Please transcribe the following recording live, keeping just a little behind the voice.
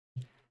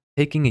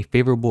taking a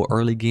favorable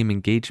early game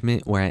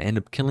engagement where I end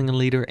up killing a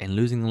leader and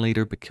losing a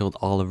leader but killed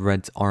all of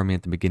Red's army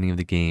at the beginning of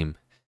the game,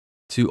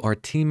 to our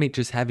teammate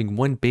just having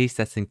one base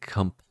that's in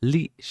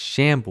complete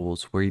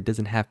shambles where he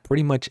doesn't have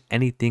pretty much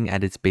anything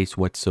at his base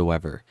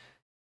whatsoever,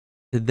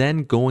 to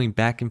then going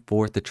back and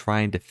forth to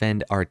try and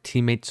defend our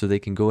teammates so they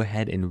can go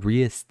ahead and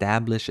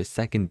reestablish a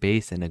second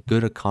base and a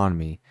good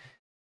economy,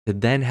 to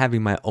then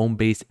having my own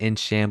base in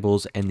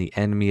shambles and the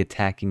enemy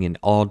attacking in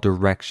all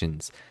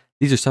directions.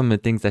 These are some of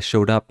the things that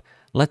showed up.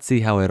 Let's see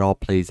how it all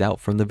plays out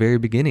from the very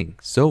beginning.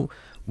 So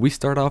we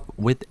start off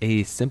with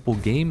a simple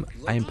game.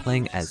 I am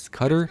playing as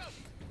Cutter,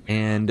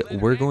 and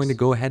we're going to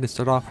go ahead and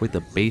start off with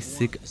a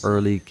basic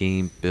early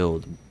game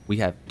build. We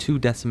have 2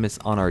 Decimus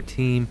on our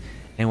team,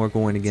 and we're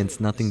going against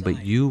nothing but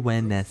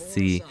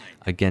UNSC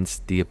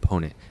against the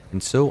opponent.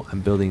 And so I'm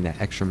building that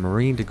extra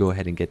Marine to go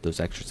ahead and get those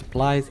extra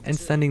supplies and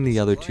sending the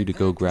other 2 to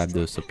go grab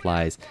those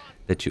supplies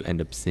that you end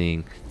up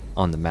seeing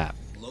on the map.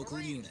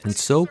 And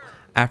so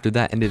after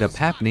that ended up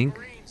happening,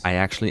 I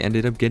actually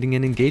ended up getting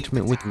an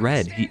engagement with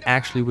Red. He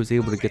actually was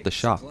able to get the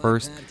shot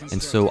first,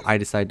 and so I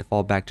decided to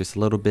fall back just a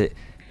little bit,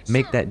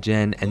 make that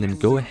gen, and then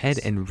go ahead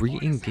and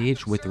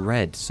re-engage with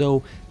Red.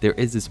 So there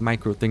is this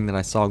micro thing that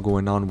I saw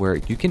going on where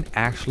you can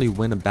actually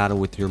win a battle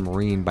with your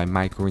Marine by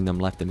microing them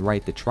left and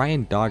right to try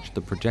and dodge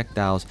the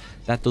projectiles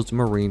that those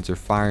Marines are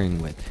firing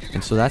with.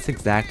 And so that's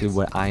exactly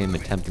what I am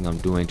attempting on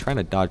doing, trying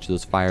to dodge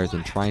those fires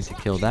and trying to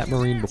kill that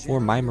Marine before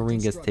my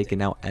Marine gets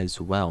taken out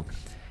as well.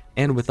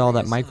 And with all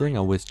that microing,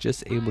 I was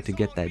just able to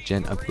get that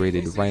gen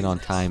upgraded right on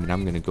time, and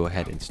I'm going to go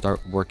ahead and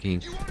start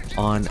working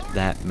on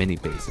that mini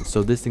base. And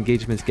so this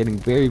engagement is getting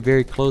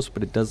very close,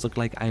 but it does look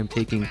like I am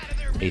taking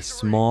a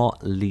small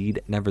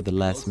lead.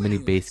 Nevertheless, mini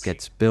base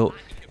gets built,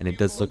 and it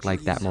does look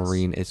like that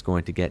Marine is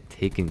going to get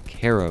taken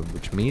care of,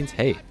 which means,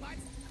 hey,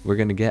 we're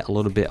going to get a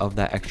little bit of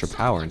that extra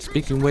power. And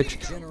speaking of which,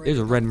 there's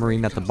a red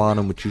Marine at the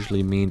bottom, which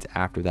usually means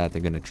after that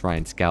they're going to try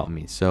and scout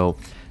me. So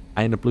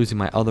I end up losing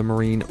my other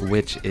Marine,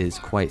 which is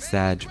quite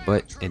sad,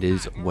 but it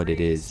is what it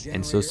is.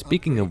 And so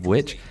speaking of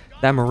which,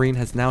 that Marine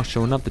has now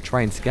shown up to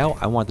try and scout.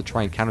 I want to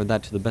try and counter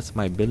that to the best of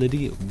my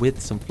ability with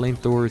some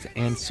flamethrowers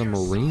and some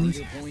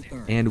Marines.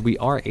 And we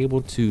are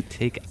able to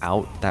take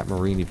out that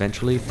Marine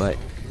eventually, but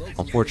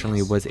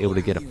unfortunately was able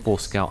to get a full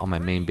scout on my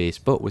main base,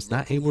 but was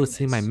not able to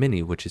see my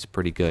mini, which is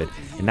pretty good.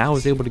 And now I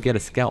was able to get a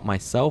scout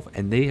myself,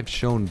 and they have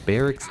shown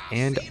barracks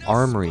and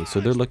armory, so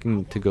they're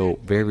looking to go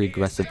very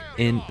aggressive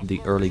in the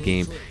early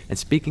game. And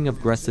speaking of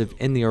aggressive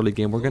in the early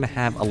game, we're going to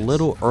have a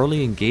little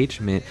early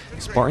engagement.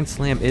 Spartan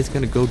Slam is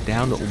going to go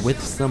down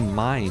with some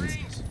mines,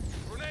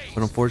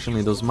 but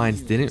unfortunately those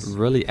mines didn't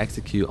really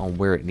execute on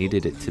where it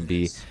needed it to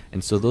be,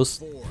 and so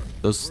those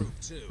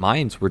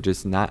mines were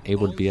just not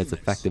able to be as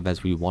effective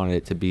as we wanted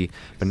it to be.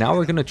 But now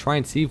we're going to try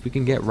and see if we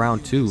can get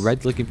round 2.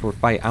 Red's looking for a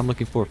fight, I'm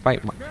looking for a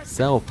fight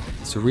myself.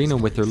 Serena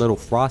with her little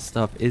frost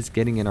stuff is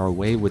getting in our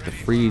way with the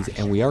freeze,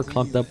 and we are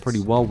clumped up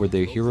pretty well where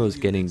their hero is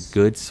getting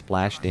good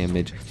splash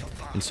damage.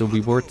 And so we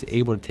were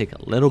able to take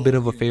a little bit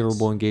of a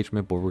favorable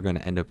engagement, but we're going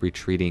to end up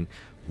retreating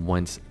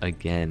once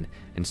again.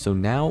 And so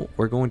now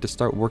we're going to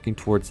start working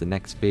towards the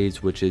next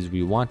phase, which is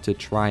we want to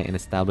try and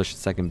establish a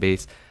second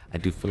base. I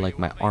do feel like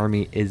my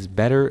army is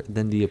better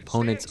than the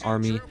opponent's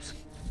army,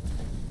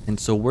 and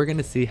so we're going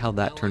to see how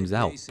that turns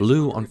out.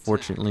 Blue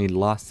unfortunately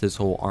lost his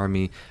whole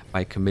army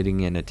by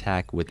committing an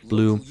attack with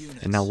blue,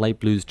 and now light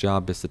blue's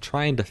job is to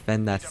try and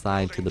defend that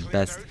side to the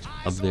best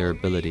of their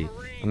ability.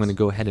 I'm going to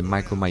go ahead and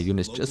micro my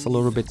units just a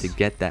little bit to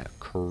get that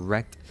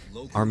correct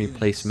army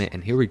placement,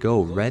 and here we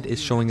go. Red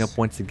is showing up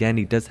once again.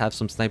 He does have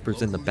some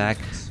snipers in the back,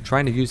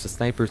 trying to use the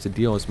snipers to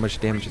deal as much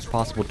damage as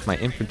possible to my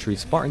infantry.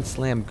 Spartan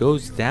Slam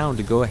goes down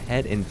to go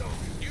ahead and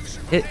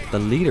hit the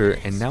leader,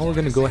 and now we're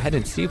going to go ahead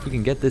and see if we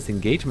can get this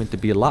engagement to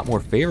be a lot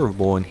more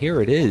favorable. And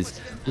here it is.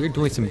 We're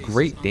doing some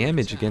great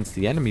damage against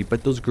the enemy,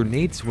 but those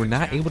grenades were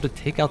not able to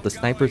take out the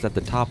snipers at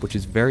the top, which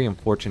is very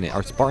unfortunate.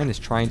 Our Spartan is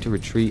trying to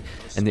retreat,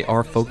 and they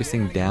are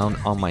focusing down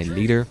on my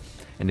leader.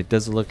 And it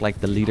does look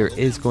like the leader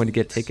is going to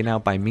get taken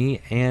out by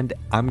me, and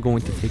I'm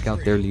going to take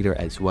out their leader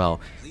as well.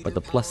 But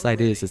the plus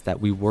side is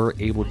that we were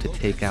able to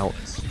take out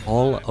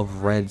all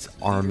of Red's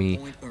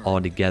army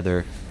all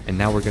together. And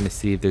now we're going to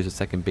see if there's a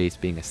second base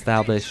being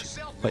established,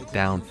 put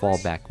down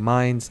fallback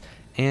mines,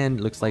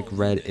 and looks like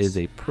Red is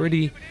a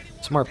pretty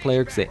smart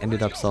player because they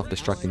ended up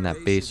self-destructing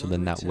that base, so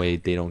then that way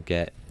they don't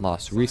get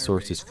lost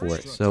resources for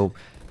it.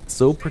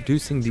 So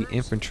producing the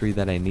infantry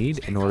that I need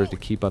in order to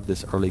keep up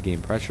this early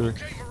game pressure.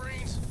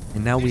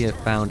 And now we have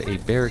found a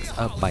barracks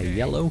up by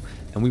yellow,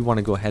 and we want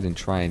to go ahead and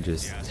try and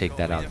just take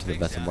that out to the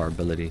best of our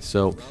ability.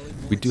 So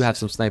we do have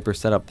some snipers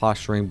set up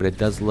posturing, but it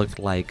does look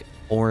like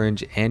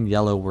orange and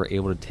yellow were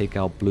able to take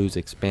out blue's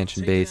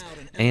expansion base,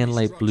 and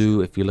light blue,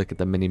 if you look at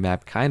the mini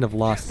map, kind of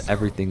lost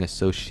everything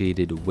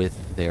associated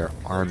with their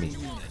army.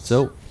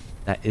 So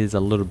that is a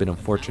little bit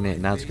unfortunate.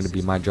 Now it's going to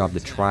be my job to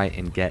try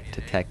and get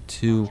to Tech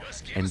 2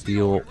 and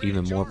deal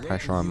even more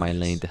pressure on my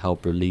lane to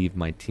help relieve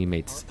my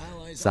teammates'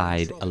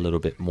 side a little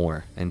bit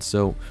more. And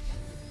so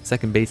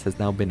Second base has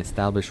now been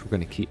established. We're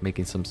going to keep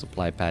making some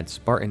supply pads.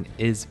 Spartan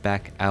is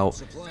back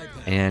out.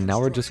 And now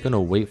we're just going to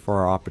wait for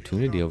our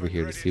opportunity over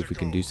here to see if we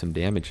can do some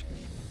damage.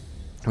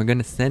 We're going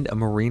to send a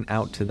Marine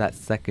out to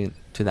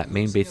that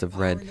main base of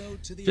red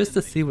just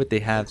to see what they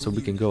have so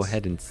we can go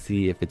ahead and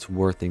see if it's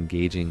worth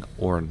engaging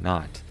or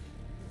not.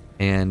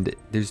 And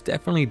there's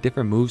definitely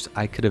different moves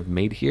I could have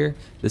made here.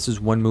 This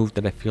is one move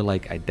that I feel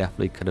like I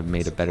definitely could have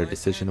made a better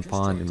decision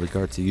upon in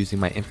regards to using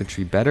my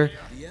infantry better.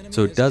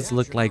 So it does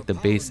look like the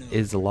base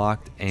is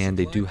locked and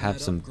they do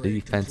have some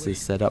defenses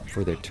set up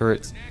for their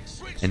turrets.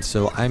 And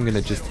so I'm going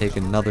to just take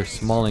another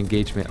small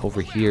engagement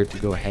over here to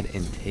go ahead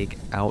and take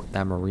out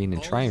that Marine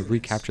and try and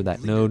recapture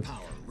that node.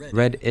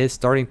 Red is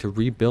starting to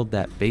rebuild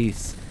that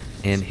base.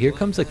 And here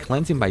comes a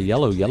cleansing by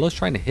yellow. Yellow's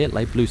trying to hit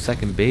light blue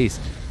second base.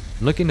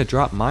 I'm looking to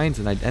drop mines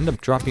and I'd end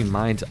up dropping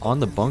mines on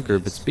the bunker.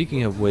 But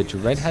speaking of which,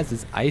 red has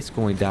his ice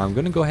going down. I'm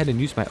going to go ahead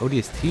and use my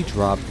ODST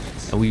drop.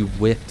 And we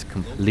whiffed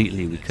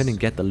completely. We couldn't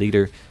get the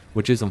leader,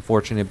 which is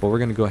unfortunate. But we're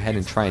going to go ahead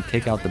and try and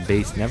take out the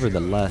base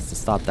nevertheless to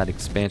stop that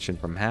expansion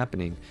from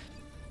happening.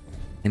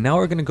 And now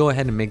we're going to go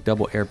ahead and make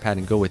double air pad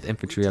and go with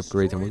infantry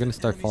upgrades. And we're going to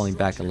start falling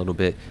back a little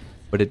bit.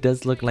 But it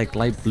does look like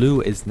light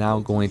blue is now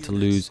going to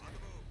lose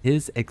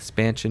his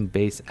expansion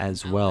base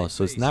as well.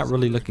 So it's not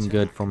really looking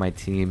good for my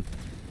team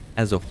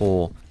as a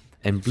whole.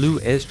 And blue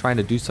is trying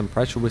to do some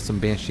pressure with some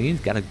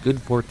Banshees. Got a good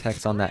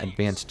vortex on that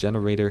advanced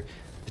generator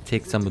to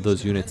take some of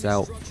those units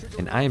out.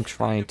 And I am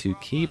trying to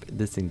keep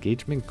this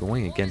engagement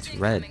going against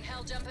red.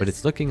 But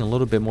it's looking a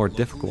little bit more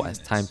difficult as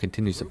time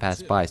continues to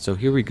pass by. So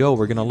here we go.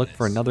 We're going to look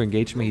for another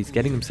engagement. He's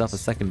getting himself a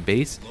second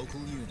base.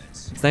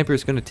 Sniper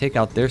is going to take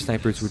out their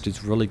snipers, which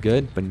is really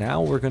good. But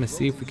now we're going to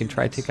see if we can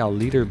try to take out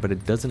leader. But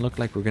it doesn't look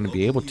like we're going to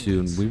be able to.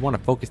 And we want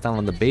to focus down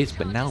on the base.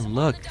 But now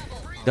look.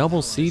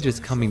 Double siege is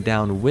coming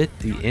down with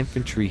the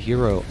infantry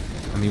hero.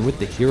 With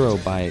the hero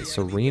by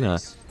Serena.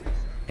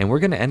 And we're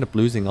going to end up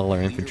losing all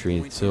our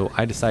infantry. So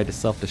I decided to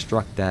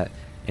self-destruct that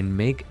and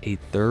make a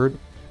third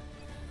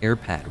air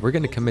pad. We're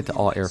going to commit to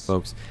all air,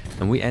 folks.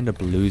 And we end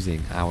up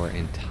losing our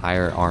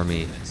entire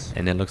army.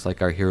 And it looks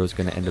like our hero is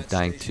going to end up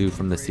dying too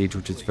from the siege,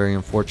 which is very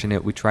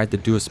unfortunate. We tried to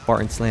do a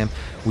Spartan slam.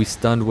 We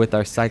stunned with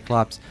our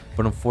Cyclops.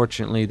 But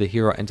unfortunately, the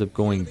hero ends up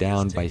going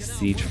down by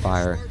siege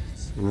fire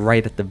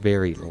right at the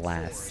very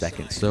last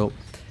second. So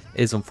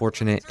it is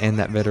unfortunate. And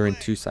that veteran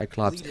 2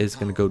 Cyclops is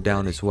going to go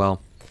down as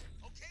well.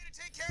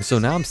 So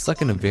now I'm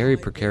stuck in a very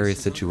precarious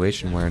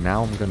situation where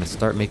now I'm going to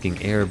start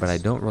making air, but I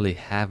don't really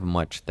have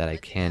much that I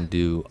can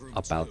do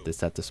about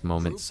this at this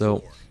moment.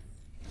 So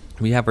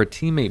we have our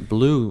teammate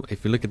blue,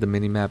 if you look at the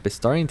minimap, is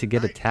starting to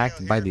get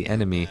attacked by the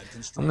enemy.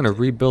 I'm going to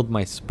rebuild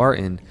my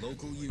Spartan,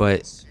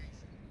 but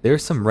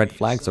there's some red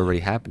flags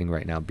already happening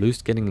right now.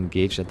 Blue's getting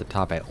engaged at the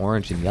top at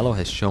orange, and yellow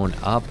has shown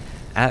up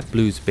at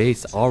blue's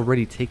base,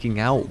 already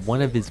taking out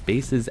one of his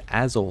bases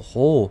as a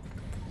whole.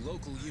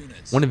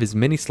 One of his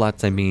mini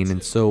slots,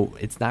 and so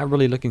it's not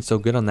really looking so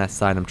good on that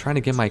side. I'm trying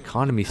to get my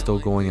economy still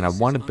going, and I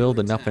want to build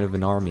enough of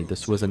an army.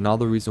 This was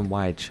another reason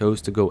why I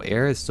chose to go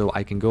air, so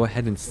I can go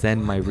ahead and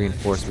send my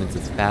reinforcements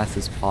as fast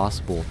as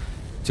possible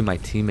to my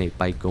teammate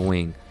by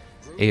going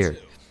air.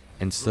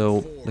 And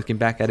so looking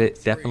back at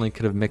it, definitely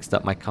could have mixed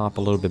up my comp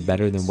a little bit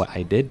better than what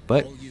I did,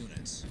 but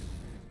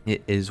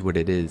it is what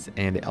it is.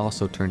 And it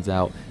also turns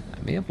out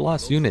I may have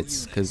lost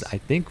units because I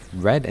think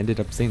red ended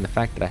up seeing the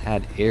fact that I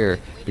had air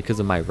because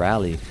of my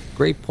rally.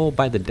 Great pull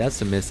by the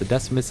Decimus. The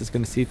Decimus is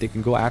going to see if they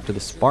can go after the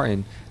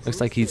Spartan.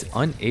 Looks like he's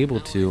unable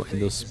to,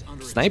 and those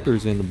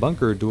snipers in the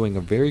bunker are doing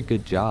a very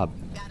good job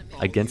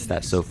against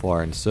that so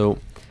far. And so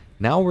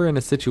now we're in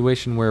a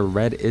situation where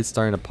red is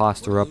starting to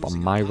posture up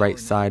on my right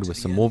side with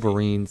some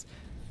Wolverines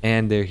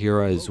and their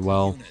hero as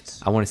well.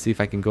 I want to see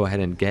if I can go ahead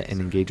and get an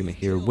engagement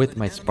here with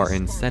my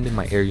Spartan, send in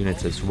my air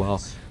units as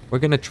well. We're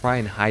going to try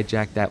and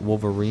hijack that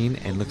Wolverine,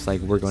 and looks like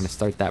we're going to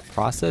start that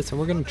process, and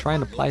we're going to try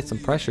and apply some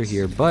pressure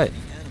here, but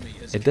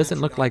it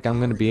doesn't look like I'm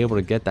going to be able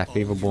to get that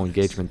favorable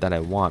engagement that I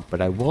want. But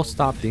I will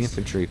stop the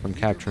infantry from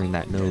capturing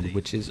that node,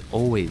 which is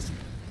always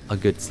a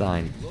good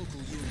sign.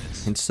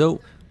 And so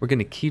we're going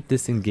to keep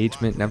this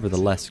engagement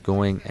nevertheless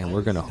going, and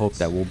we're going to hope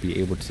that we'll be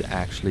able to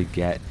actually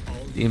get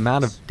the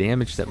amount of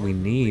damage that we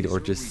need, or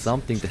just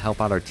something to help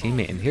out our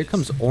teammate. And here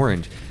comes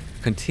orange,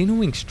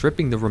 continuing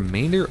stripping the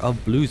remainder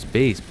of blue's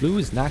base. Blue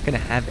is not going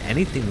to have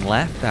anything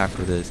left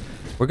after this.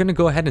 We're going to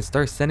go ahead and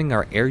start sending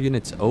our air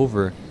units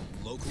over,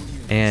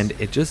 and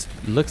it just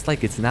looks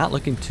like it's not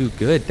looking too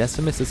good.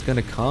 Decimus is going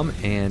to come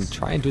and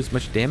try and do as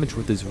much damage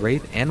with his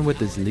Wraith and with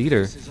his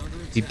leader.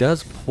 He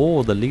does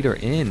pull the leader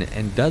in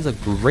and does a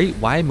great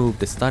Y move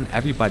to stun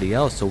everybody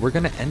else, so we're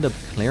going to end up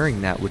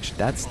clearing that, which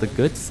that's the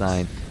good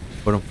sign.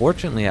 But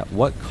unfortunately, at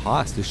what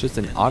cost? It's just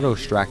an auto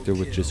extractor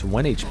with just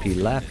 1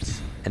 HP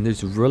left, and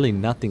there's really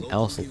nothing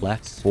else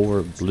left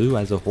for blue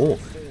as a whole.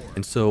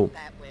 And so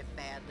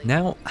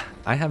now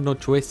I have no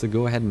choice to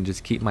go ahead and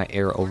just keep my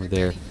air over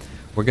there.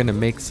 We're going to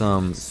make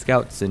some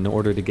scouts in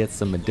order to get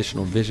some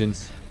additional vision,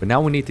 but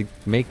now we need to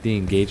make the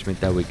engagement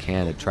that we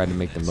can to try to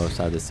make the most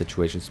out of this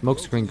situation.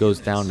 Smokescreen goes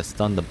down to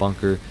stun the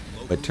bunker,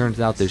 But turns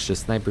out there's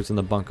just snipers in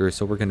the bunker,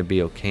 so we're going to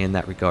be okay in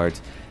that regards.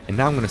 And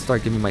now I'm going to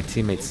start giving my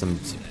teammates some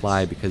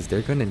supply because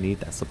they're going to need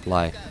that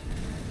supply.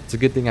 It's a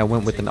good thing I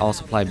went with an all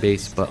supply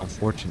base, but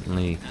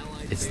unfortunately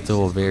it's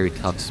still a very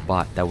tough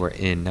spot that we're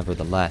in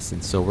nevertheless.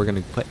 And so we're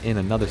going to put in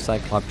another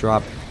Cyclop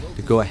drop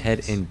to go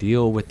ahead and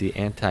deal with the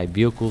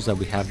anti-vehicles that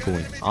we have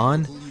going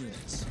on.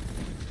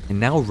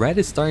 And now red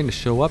is starting to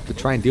show up to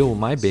try and deal with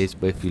my base,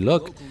 but if you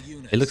look,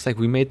 it looks like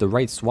we made the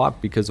right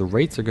swap because the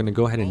Wraiths are going to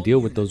go ahead and deal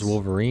with those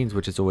Wolverines,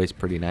 which is always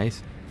pretty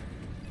nice.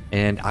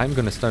 And I'm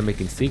going to start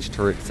making siege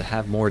turrets to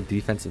have more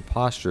defensive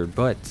posture,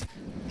 but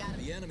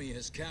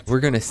we're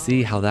going to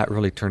see how that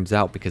really turns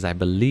out because I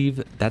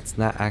believe that's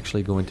not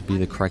actually going to be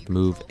the correct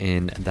move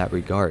in that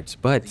regards.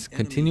 But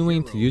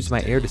continuing to use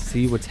my air to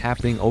see what's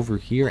happening over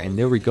here, and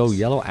there we go,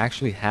 yellow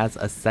actually has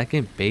a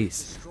second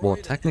base, well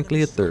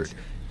technically a third.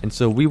 And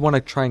so we want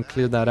to try and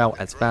clear that out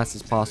as fast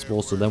as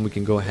possible so then we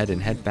can go ahead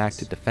and head back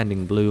to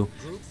defending blue.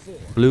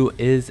 Blue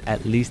is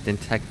at least in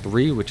Tech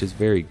 3, which is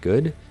very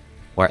good,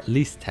 or at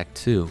least Tech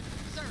 2.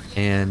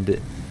 And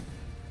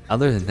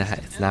other than that,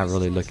 it's not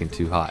really looking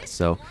too hot.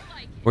 So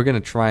we're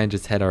going to try and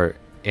just head our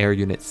air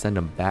units, send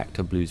them back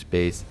to blue's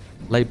base.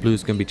 Light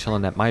blue's going to be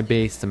chilling at my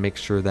base to make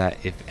sure that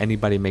if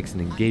anybody makes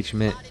an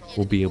engagement,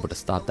 we'll be able to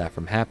stop that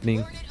from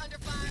happening.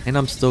 And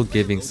I'm still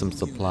giving some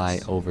supply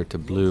over to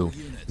blue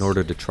in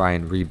order to try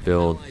and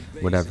rebuild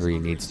whatever he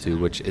needs to,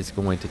 which is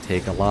going to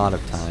take a lot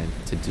of time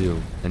to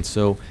do. And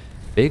so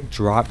big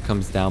drop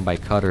comes down by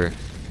Cutter,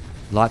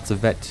 lots of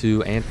Vet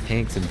 2 and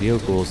tanks and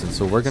vehicles, and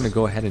so we're going to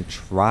go ahead and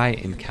try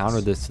and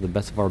counter this to the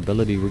best of our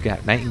ability. We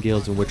got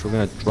Nightingales in which we're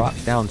going to drop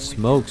down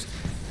smokes.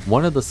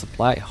 One of the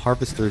supply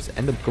harvesters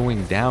end up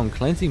going down.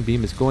 Cleansing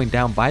beam is going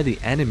down by the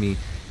enemy,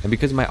 and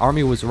because my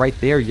army was right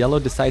there, yellow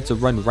decides to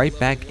run right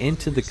back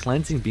into the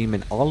cleansing beam,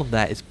 and all of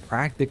that is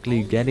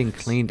practically getting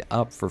cleaned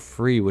up for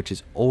free, which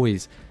is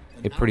always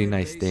a pretty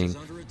nice thing.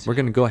 We're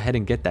going to go ahead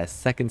and get that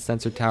second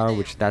sensor tower,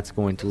 which that's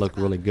going to look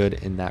really good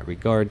in that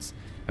regards.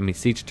 I mean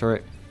siege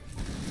turret.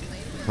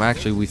 Well,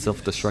 actually we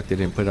self-destructed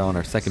and put it on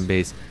our second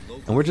base,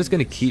 and we're just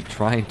going to keep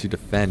trying to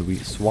defend. We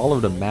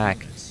swallowed a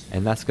Mac,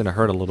 and that's going to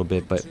hurt a little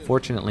bit, but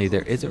fortunately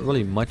there isn't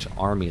really much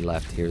army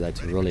left here.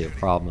 That's really a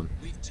problem.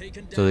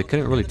 So they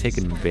couldn't really take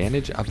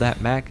advantage of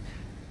that Mac,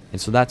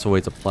 and so that's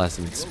always a plus.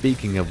 And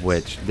speaking of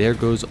which, there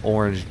goes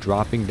orange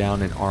dropping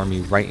down an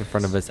army right in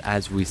front of us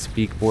as we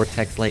speak.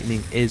 Vortex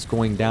Lightning is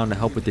going down to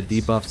help with the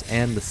debuffs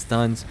and the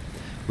stuns.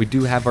 We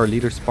do have our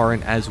leader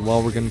Spartan as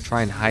well. We're going to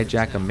try and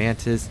hijack a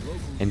Mantis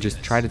and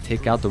just try to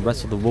take out the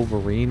rest of the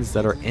Wolverines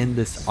that are in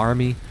this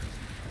army.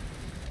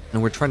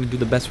 And we're trying to do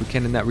the best we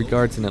can in that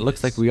regards, and it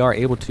looks like we are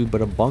able to,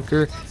 but a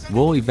bunker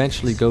will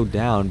eventually go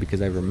down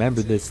because I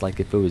remember this like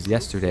if it was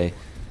yesterday.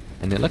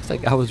 And it looks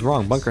like I was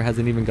wrong. Bunker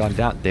hasn't even gone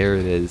down. There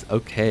it is.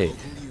 Okay.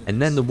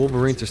 And then the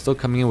Wolverines are still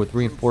coming in with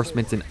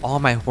reinforcements, and all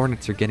my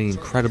Hornets are getting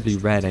incredibly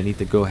red. I need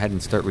to go ahead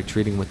and start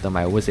retreating with them.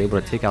 I was able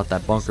to take out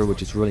that bunker,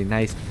 which is really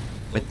nice.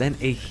 But then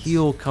a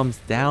heal comes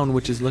down,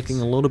 which is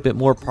looking a little bit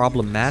more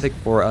problematic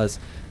for us.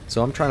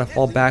 So I'm trying to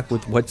fall back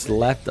with what's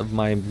left of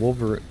my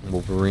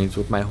Wolverines,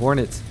 with my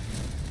Hornets.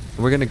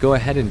 And we're going to go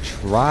ahead and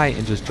try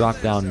and just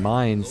drop down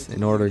mines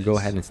in order to go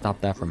ahead and stop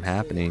that from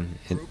happening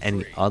in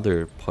any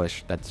other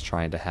push that's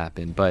trying to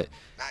happen. But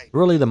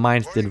really the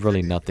mines did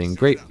really nothing.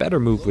 Better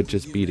move would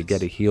just be to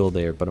get a heal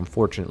there, but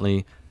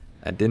unfortunately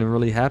that didn't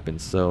really happen.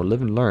 So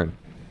live and learn.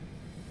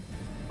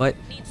 But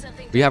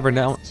we have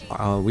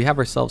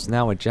ourselves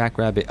now a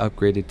Jackrabbit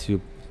upgraded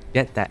to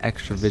get that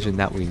extra vision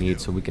that we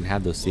need, so we can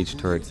have those siege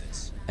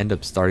turrets end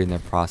up starting their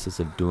process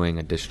of doing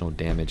additional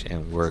damage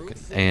and work.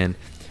 And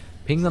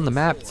pinged on the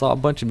map, saw a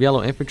bunch of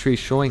yellow infantry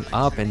showing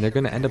up, and they're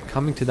going to end up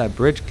coming to that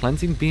bridge.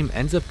 Cleansing beam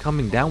ends up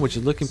coming down, which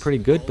is looking pretty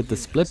good, but the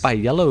split by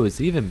yellow is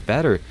even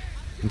better.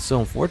 And so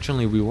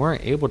unfortunately we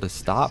weren't able to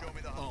stop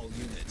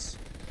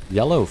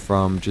yellow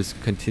from just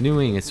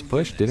continuing its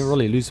push. Didn't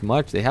really lose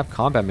much. They have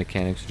combat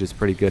mechanics, which is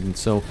pretty good. And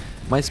so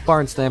my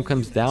Spartan Slam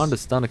comes down to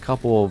stun a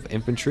couple of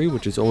infantry,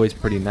 which is always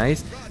pretty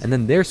nice. And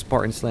then their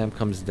Spartan Slam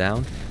comes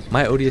down.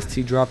 My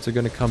ODST drops are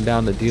going to come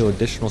down to deal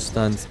additional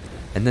stuns.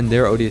 And then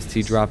their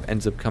ODST drop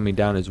ends up coming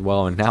down as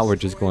well. And now we're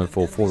just going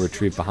for a full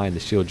retreat behind the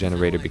shield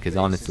generator because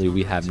honestly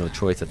we have no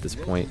choice at this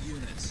point.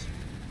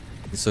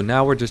 And so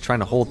now we're just trying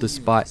to hold this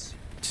spot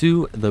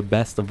to the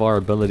best of our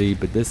ability,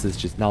 but this is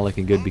just not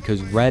looking good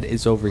because red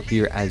is over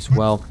here as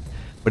well.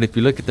 But if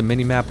you look at the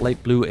mini map,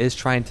 light blue is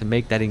trying to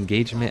make that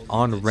engagement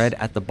on red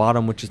at the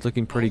bottom, which is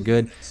looking pretty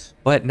good.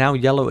 But now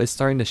yellow is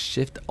starting to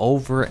shift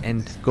over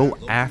and go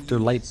after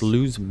light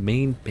blue's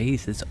main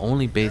base, its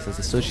only base that's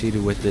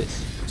associated with it.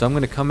 So I'm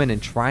going to come in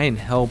and try and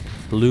help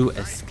blue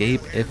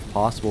escape if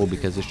possible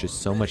because there's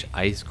just so much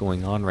ice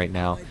going on right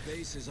now.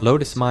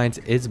 Lotus Mines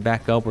is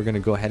back up. We're going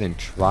to go ahead and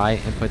try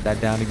and put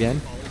that down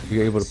again.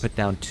 You're able to put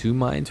down 2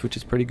 mines, which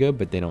is pretty good,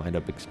 but they don't end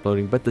up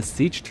exploding. But the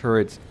siege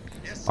turrets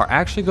are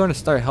actually going to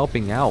start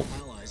helping out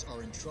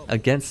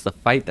against the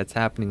fight that's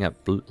happening at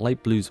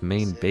light blue's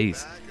main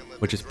base,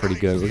 which is pretty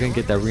good. We're going to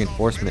get that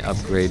reinforcement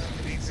upgrade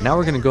Now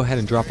we're going to go ahead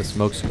and drop a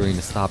smoke screen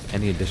to stop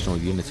any additional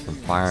units from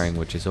firing,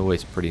 which is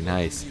always pretty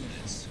nice.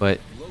 But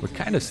we're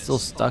kind of still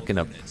stuck in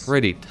a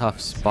pretty tough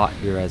spot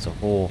here as a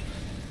whole,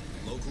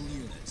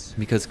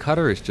 because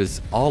Cutter is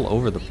just all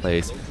over the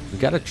place. We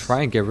got to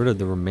try and get rid of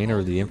the remainder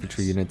of the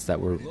infantry units that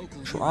we're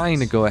trying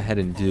to go ahead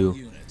and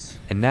do.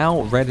 And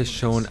now Red has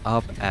shown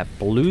up at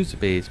Blue's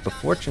base, but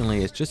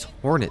fortunately it's just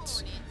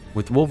Hornets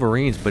with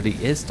Wolverines, but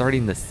he is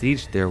starting the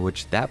siege there,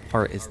 which that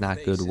part is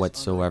not good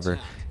whatsoever.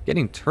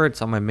 Getting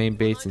turrets on my main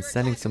base and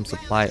sending some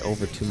supply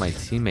over to my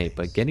teammate,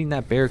 but getting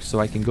that barracks so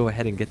I can go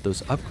ahead and get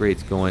those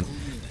upgrades going.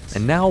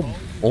 And now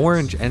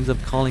Orange ends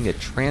up calling a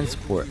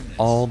transport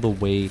all the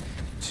way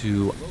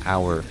to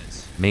our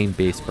main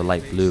base for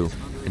Light Blue.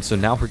 And so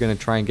now we're going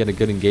to try and get a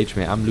good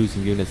engagement. I'm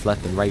losing units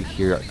left and right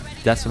here.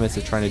 Decimus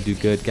is trying to do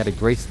good, get a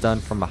great stun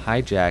from a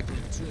hijack.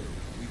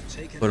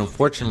 But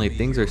unfortunately,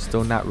 things are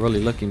still not really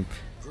looking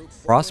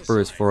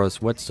prosperous for us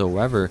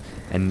whatsoever.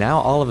 And now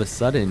all of a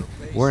sudden,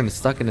 we're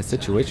stuck in a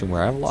situation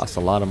where I've lost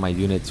a lot of my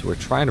units. We're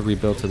trying to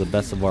rebuild to the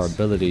best of our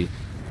ability,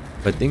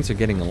 but things are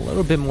getting a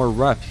little bit more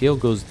rough. Heal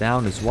goes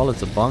down as well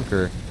as a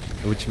bunker,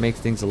 which makes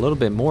things a little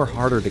bit more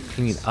harder to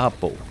clean up.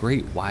 But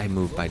great Y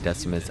move by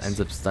Decimus,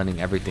 ends up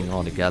stunning everything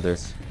all together.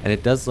 And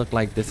it does look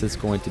like this is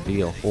going to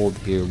be a hold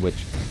here,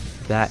 which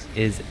that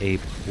is a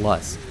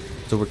plus.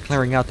 So we're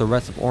clearing out the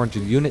rest of Orange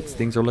units.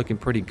 Things are looking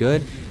pretty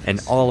good. And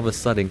all of a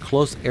sudden,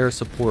 close air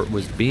support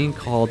was being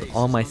called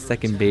on my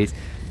second base.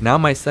 Now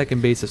my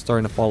second base is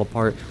starting to fall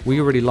apart.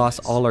 We already lost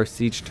all our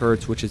siege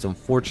turrets, which is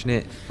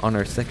unfortunate, on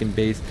our second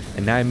base.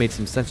 And now I made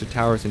some sensor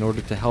towers in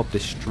order to help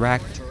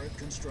distract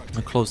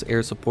a close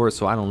air support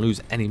so I don't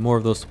lose any more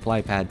of those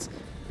supply pads,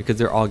 because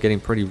they're all getting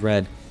pretty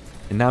red.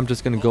 And now I'm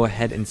just going to go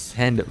ahead and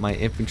send my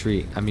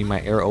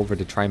my air over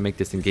to try and make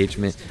this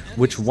engagement,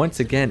 which once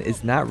again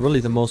is not really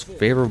the most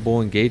favorable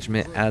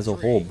engagement as a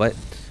whole, but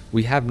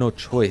we have no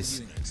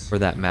choice for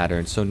that matter.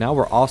 And so now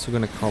we're also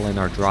going to call in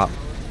our drop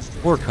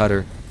for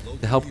Cutter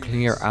to help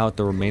clear out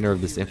the remainder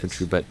of this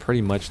infantry, but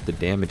pretty much the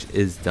damage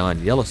is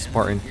done. Yellow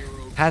Spartan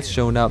has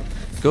shown up,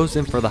 goes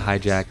in for the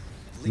hijack,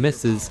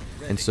 misses,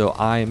 and so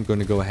I am going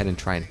to go ahead and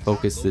try and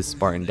focus this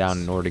Spartan down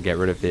in order to get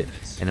rid of it.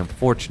 And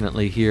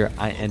unfortunately here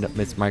I end up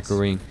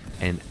microing,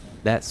 and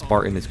that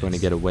Spartan is going to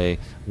get away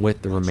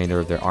with the remainder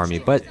of their army.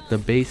 But the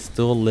base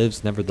still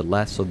lives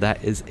nevertheless, so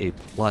that is a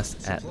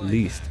plus at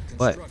least.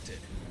 But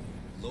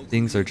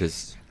things are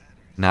just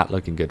not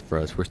looking good for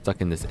us. We're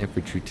stuck in this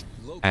infantry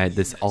at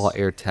this all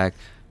air tech.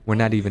 We're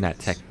not even at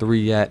tech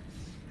 3 yet,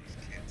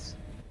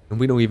 and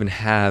we don't even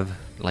have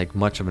like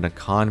much of an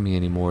economy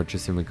anymore,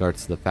 just in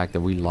regards to the fact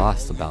that we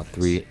lost about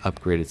 3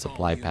 upgraded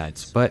supply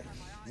pads. But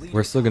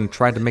we're still going to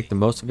try to make the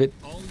most of it.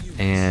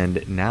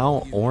 And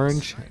now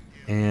Orange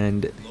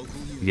and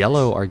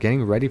Yellow are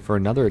getting ready for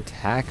another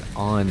attack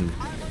on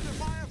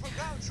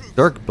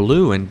Dark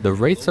Blue, and the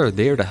Wraiths are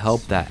there to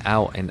help that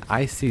out. And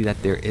I see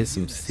that there is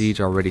some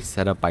siege already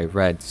set up by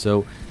Red,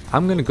 so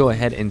I'm going to go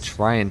ahead and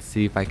try and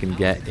see if I can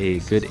get a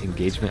good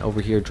engagement over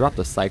here. Drop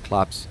the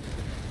Cyclops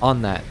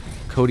on that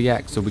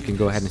Kodiak so we can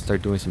go ahead and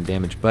start doing some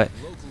damage. But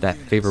that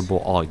favorable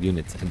all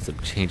units ends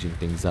up changing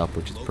things up,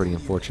 which is pretty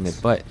unfortunate.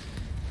 But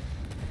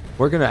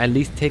we're going to at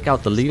least take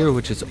out the leader,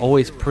 which is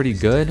always pretty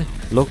good.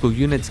 Local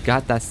units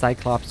got that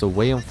Cyclops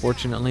away,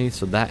 unfortunately,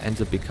 so that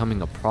ends up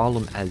becoming a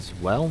problem as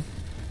well.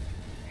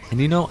 And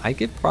you know, I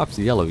give props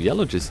to Yellow.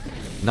 Yellow just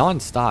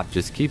non-stop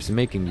just keeps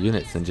making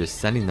units and just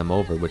sending them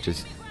over, which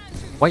is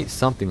quite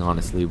something,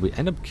 honestly. We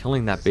end up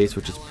killing that base,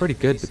 which is pretty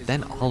good, but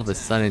then all of a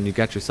sudden you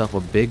got yourself a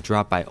big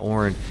drop by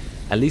Orange.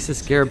 At least the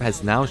Scarab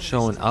has now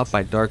shown up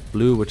by Dark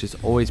Blue, which is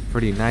always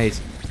pretty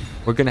nice.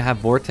 We're going to have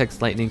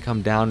Vortex Lightning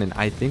come down, and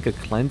I think a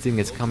Cleansing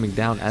is coming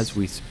down as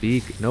we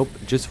speak. Nope,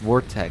 just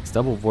Vortex,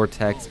 double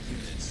Vortex.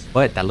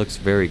 But that looks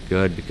very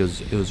good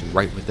because it was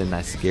right within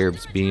that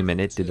Scarab's beam, and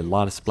it did a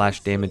lot of splash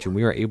damage, and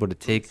we were able to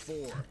take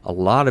a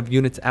lot of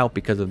units out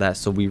because of that.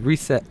 So we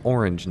reset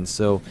Orange, and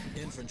so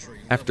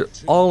after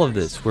all of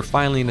this, we're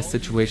finally in a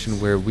situation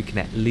where we can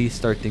at least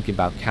start thinking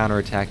about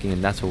counterattacking,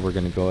 and that's what we're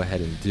going to go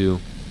ahead and do.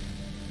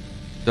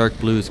 Dark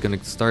Blue is going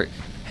to start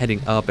heading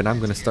up, and I'm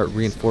going to start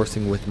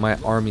reinforcing with my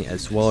army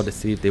as well to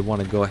see if they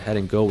want to go ahead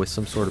and go with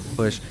some sort of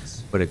push.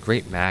 But a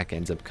great Mac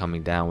ends up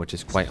coming down, which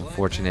is quite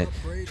unfortunate.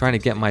 Trying to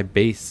get my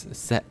base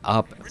set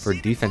up for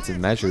defensive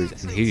measures,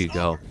 and here you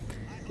go.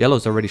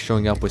 Yellow's already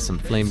showing up with some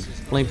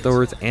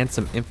flamethrowers and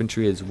some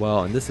infantry as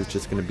well, and this is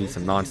just going to be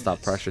some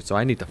non-stop pressure, so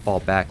I need to fall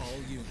back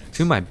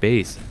to my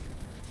base.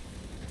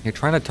 They're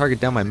trying to target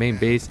down my main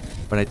base,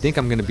 but I think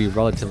I'm going to be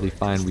relatively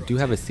fine. We do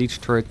have a siege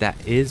turret that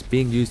is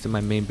being used in my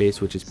main base,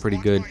 which is pretty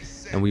good,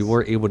 and we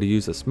were able to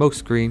use a smoke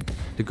screen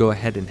to go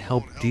ahead and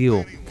help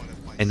deal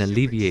and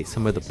alleviate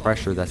some of the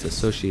pressure that's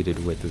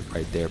associated with it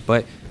right there.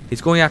 But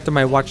he's going after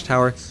my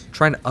watchtower,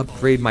 trying to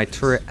upgrade my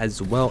turret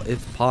as well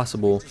if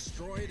possible.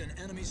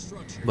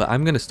 But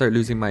I'm going to start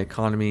losing my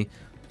economy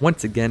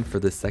once again for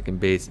this second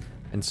base,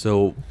 and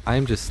so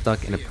I'm just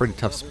stuck in a pretty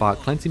tough spot.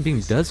 Cleansing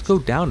Beam does go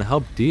down to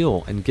help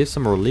deal and give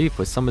some relief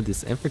with some of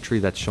this infantry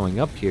that's showing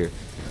up here.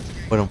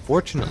 But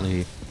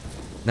unfortunately,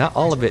 not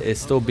all of it is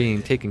still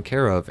being taken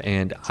care of,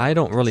 and I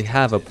don't really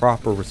have a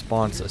proper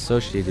response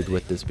associated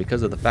with this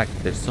because of the fact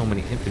that there's so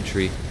many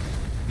infantry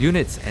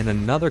units, and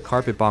another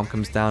carpet bomb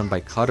comes down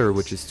by Cutter,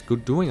 which is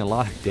doing a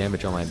lot of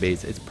damage on my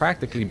base. It's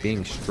practically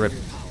being stripped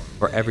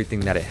for everything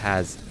that it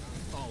has.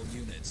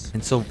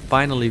 And so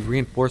finally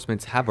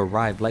reinforcements have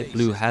arrived. Light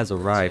blue has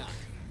arrived,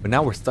 but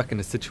now we're stuck in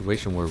a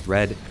situation where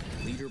red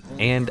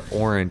and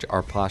orange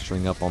are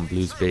posturing up on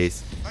blue's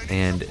base.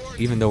 And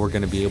even though we're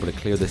going to be able to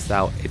clear this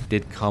out, it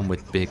did come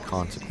with big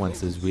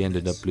consequences. We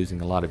ended up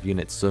losing a lot of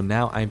units. So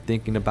now I'm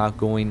thinking about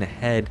going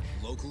ahead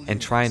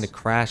and trying to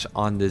crash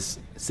on this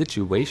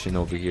situation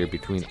over here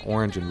between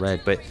orange and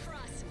red, but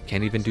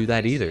can't even do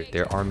that either.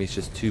 Their army's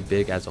just too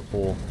big as a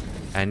whole.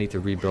 I need to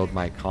rebuild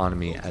my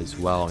economy as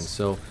well. And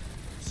so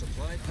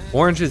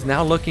orange is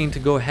now looking to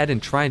go ahead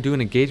and try and do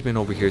an engagement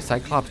over here.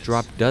 Cyclops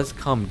drop does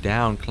come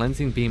down.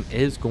 Cleansing beam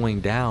is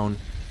going down.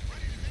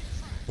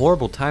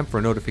 Horrible time for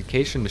a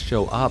notification to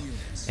show up.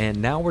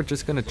 And now we're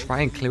just going to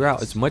try and clear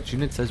out as much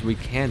units as we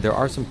can. There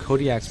are some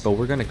Kodiaks, but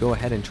we're going to go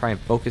ahead and try and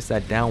focus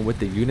that down with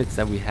the units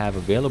that we have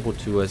available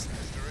to us.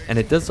 And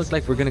it does look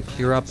like we're going to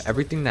clear up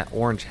everything that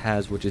orange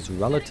has, which is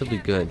relatively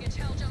good.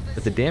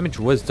 But the damage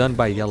was done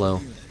by yellow.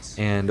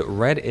 And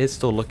red is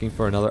still looking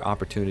for another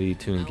opportunity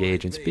to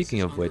engage. And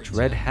speaking of which,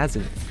 red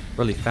hasn't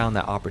really found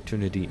that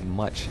opportunity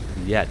much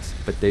yet.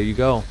 But there you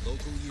go.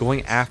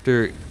 Going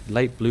after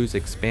light blue's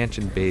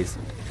expansion base.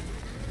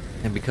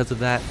 And because of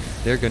that,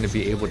 they're going to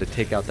be able to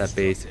take out that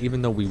base,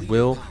 even though we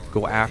will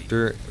go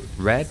after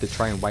red to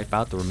try and wipe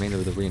out the remainder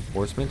of the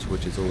reinforcements,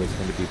 which is always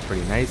going to be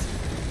pretty nice.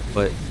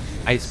 But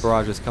ice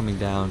barrage is coming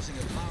down.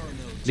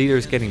 Leader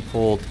is getting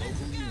pulled.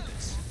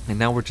 And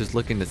now we're just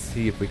looking to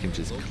see if we can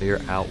just clear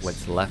out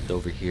what's left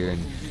over here.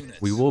 And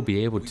we will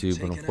be able to,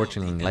 but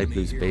unfortunately light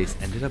blue's base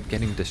ended up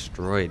getting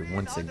destroyed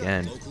once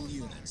again.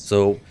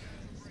 So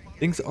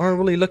things aren't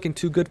really looking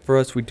too good for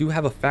us. We do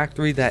have a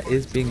factory that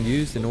is being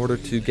used in order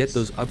to get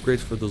those upgrades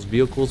for those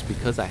vehicles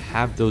because I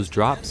have those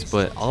drops.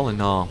 But all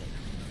in all,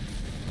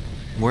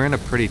 we're in a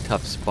pretty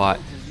tough spot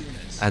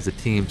as a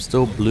team.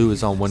 Still blue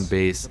is on one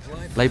base.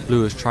 Light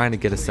blue is trying to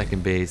get a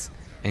second base.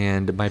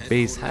 And my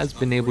base has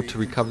been able to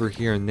recover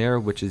here and there,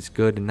 which is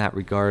good in that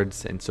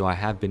regards. And so I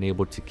have been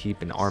able to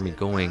keep an army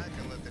going.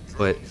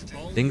 But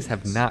things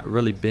have not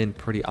really been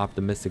pretty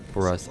optimistic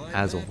for us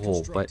as a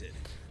whole. But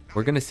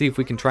we're going to see if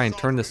we can try and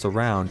turn this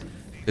around.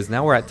 Because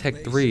now we're at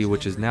Tech 3,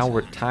 which is now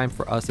time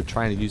for us to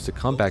try and use the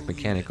comeback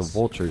mechanic of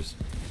vultures.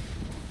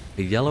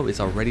 The yellow is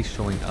already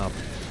showing up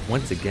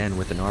once again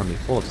with an army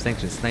full of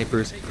sanctioned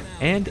snipers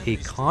and a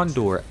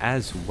condor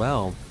as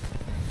well.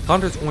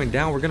 Condor's going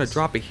down. We're going to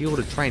drop a heal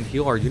to try and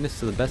heal our units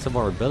to the best of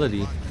our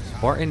ability.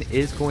 Spartan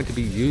is going to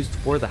be used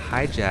for the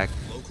hijack.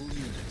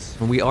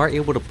 And we are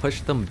able to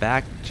push them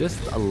back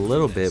just a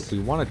little bit. We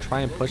want to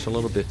try and push a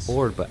little bit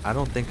forward, but I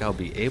don't think I'll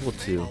be able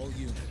to.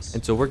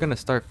 And so we're going to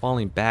start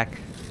falling back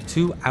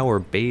to our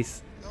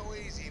base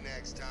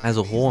as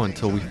a whole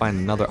until we find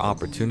another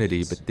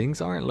opportunity. But things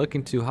aren't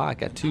looking too hot.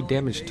 Got 2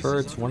 damaged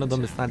turrets. One of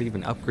them is not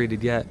even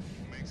upgraded yet.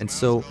 And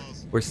so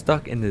we're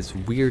stuck in this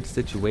weird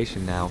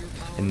situation now.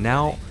 And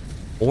now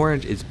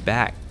orange is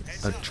back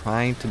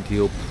trying to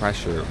deal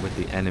pressure with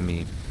the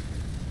enemy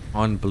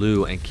on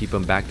blue and keep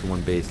them back to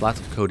one base. Lots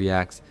of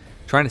Kodiaks.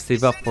 Trying to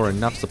save up for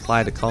enough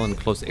supply to call in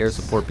close air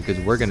support because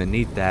we're going to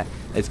need that.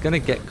 It's going to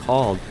get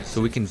called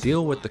so we can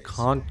deal with the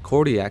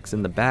Kodiaks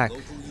in the back.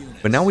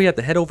 But now we have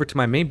to head over to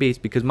my main base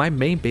because my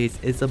main base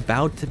is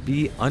about to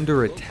be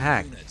under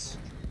attack.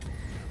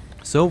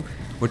 So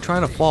we're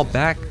trying to fall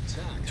back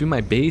to my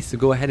base to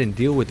go ahead and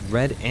deal with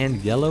red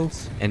and yellow.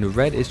 And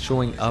red is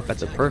showing up at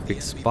the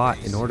perfect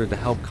spot in order to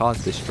help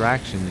cause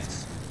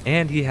distractions.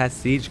 And he has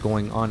siege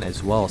going on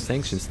as well.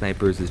 Sanctioned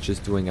snipers is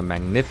just doing a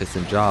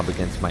magnificent job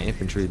against my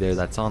infantry there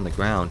that's on the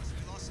ground.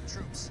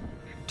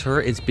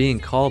 Turret is being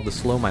called to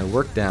slow my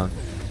work down,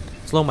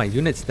 slow my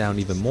units down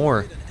even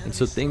more. And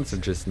so things are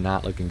just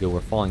not looking good.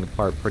 We're falling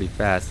apart pretty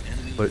fast.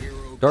 But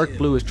dark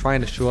blue is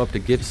trying to show up to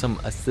give some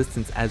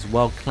assistance as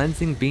well.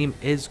 Cleansing beam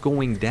is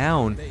going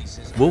down.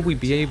 Will we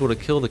be able to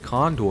kill the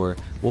condor?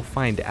 We'll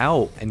find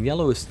out. And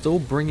yellow is still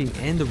bringing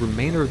in the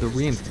remainder of the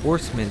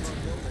reinforcements.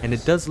 And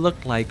it does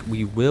look like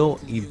we will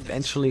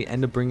eventually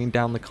end up bringing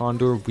down the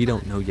condor. We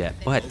don't know yet.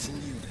 But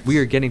we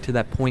are getting to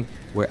that point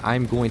where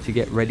I'm going to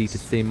get ready to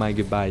say my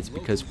goodbyes.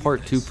 Because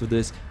part 2 for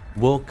this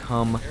will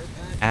come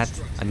at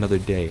another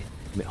day.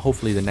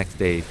 Hopefully the next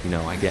day,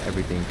 I get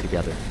everything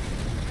together.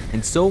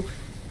 And so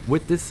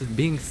with this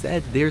being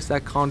said, there's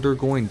that condor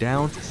going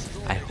down.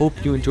 I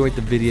hope you enjoyed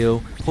the video.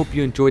 Hope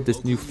you enjoyed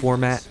this new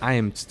format. I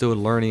am still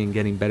learning and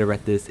getting better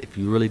at this. If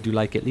you really do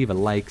like it, leave a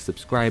like,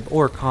 subscribe,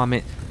 or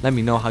comment. Let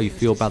me know how you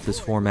feel about this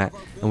format.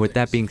 And with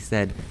that being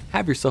said,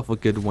 have yourself a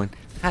good one.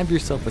 Have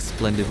yourself a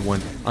splendid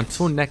one.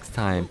 Until next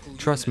time,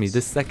 trust me,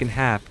 this second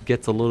half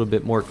gets a little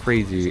bit more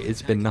crazy.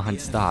 It's been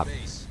non-stop.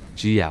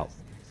 G out.